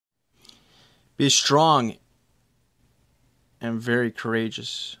Be strong and very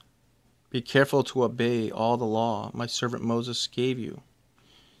courageous. Be careful to obey all the law my servant Moses gave you.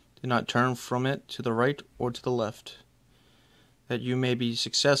 Do not turn from it to the right or to the left, that you may be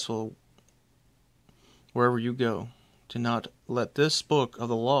successful wherever you go. Do not let this book of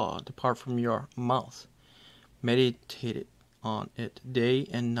the law depart from your mouth. Meditate on it day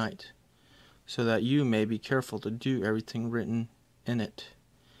and night, so that you may be careful to do everything written in it.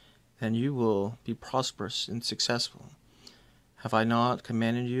 Then you will be prosperous and successful. Have I not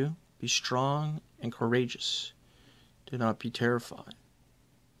commanded you? Be strong and courageous. Do not be terrified.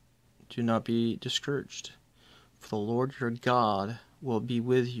 Do not be discouraged, for the Lord your God will be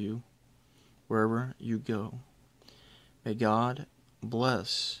with you wherever you go. May God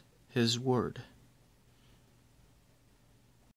bless His word